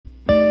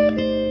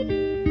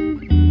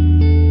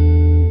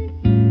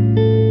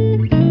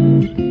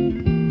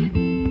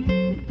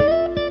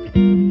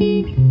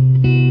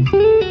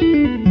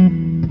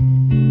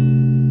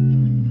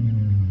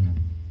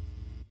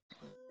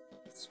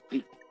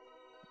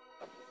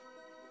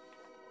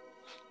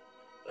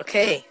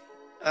Okay.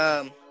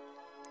 Are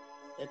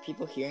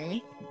people hearing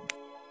me?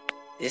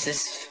 This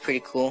is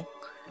pretty cool.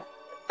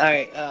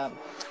 Alright,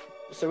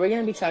 so we're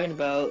gonna be talking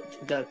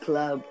about the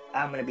club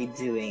I'm gonna be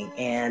doing,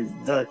 and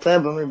the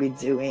club I'm gonna be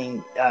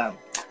doing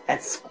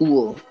at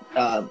school.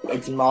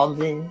 It's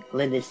Malden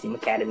Lindesteam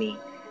Academy,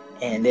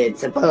 and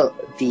it's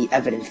about the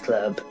Evidence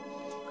Club,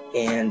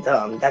 and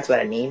that's what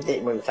I named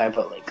it. We're gonna talk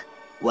about like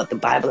what the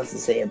Bible has to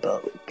say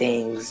about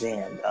things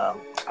and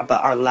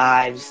about our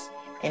lives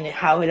and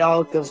how it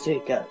all goes to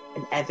like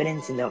an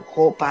evidence, and the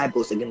whole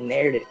Bible is like a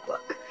narrative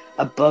book,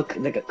 a book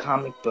like a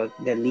comic book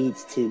that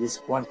leads to this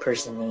one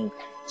person named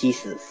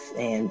Jesus.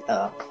 And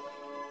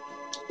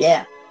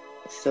yeah,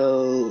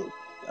 so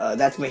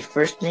that's my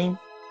first thing.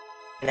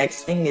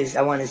 Next thing is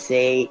I want to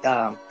say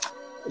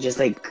just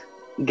like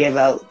give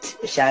out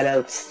shout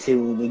outs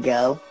to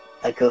Miguel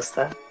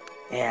Acosta,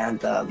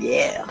 and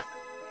yeah.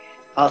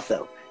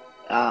 Also,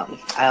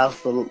 I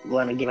also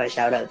want to give a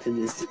shout out to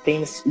this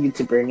famous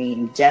YouTuber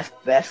named Jeff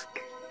Besk.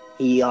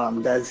 He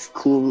does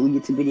cool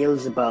YouTube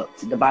videos about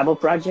the Bible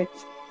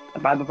Project. The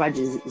Bible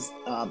Project is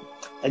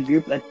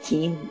a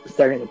team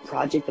starting a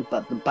project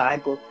about the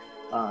Bible,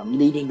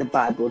 leading the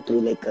Bible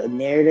through like a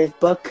narrative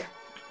book,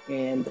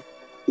 and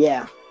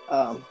yeah,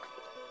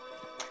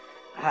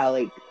 how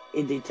like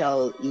they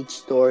tell each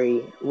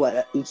story,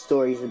 what each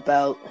story is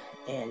about,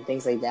 and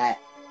things like that,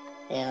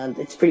 and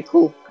it's pretty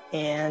cool.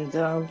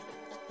 And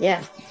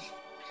yeah,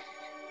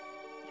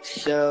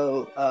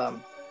 so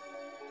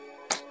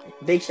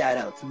big shout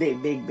outs,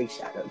 big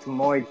shout outs,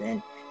 more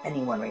than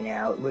anyone right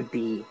now would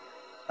be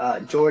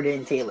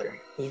Jordan Taylor.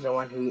 He's the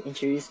one who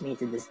introduced me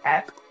to this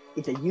app.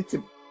 It's a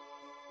YouTube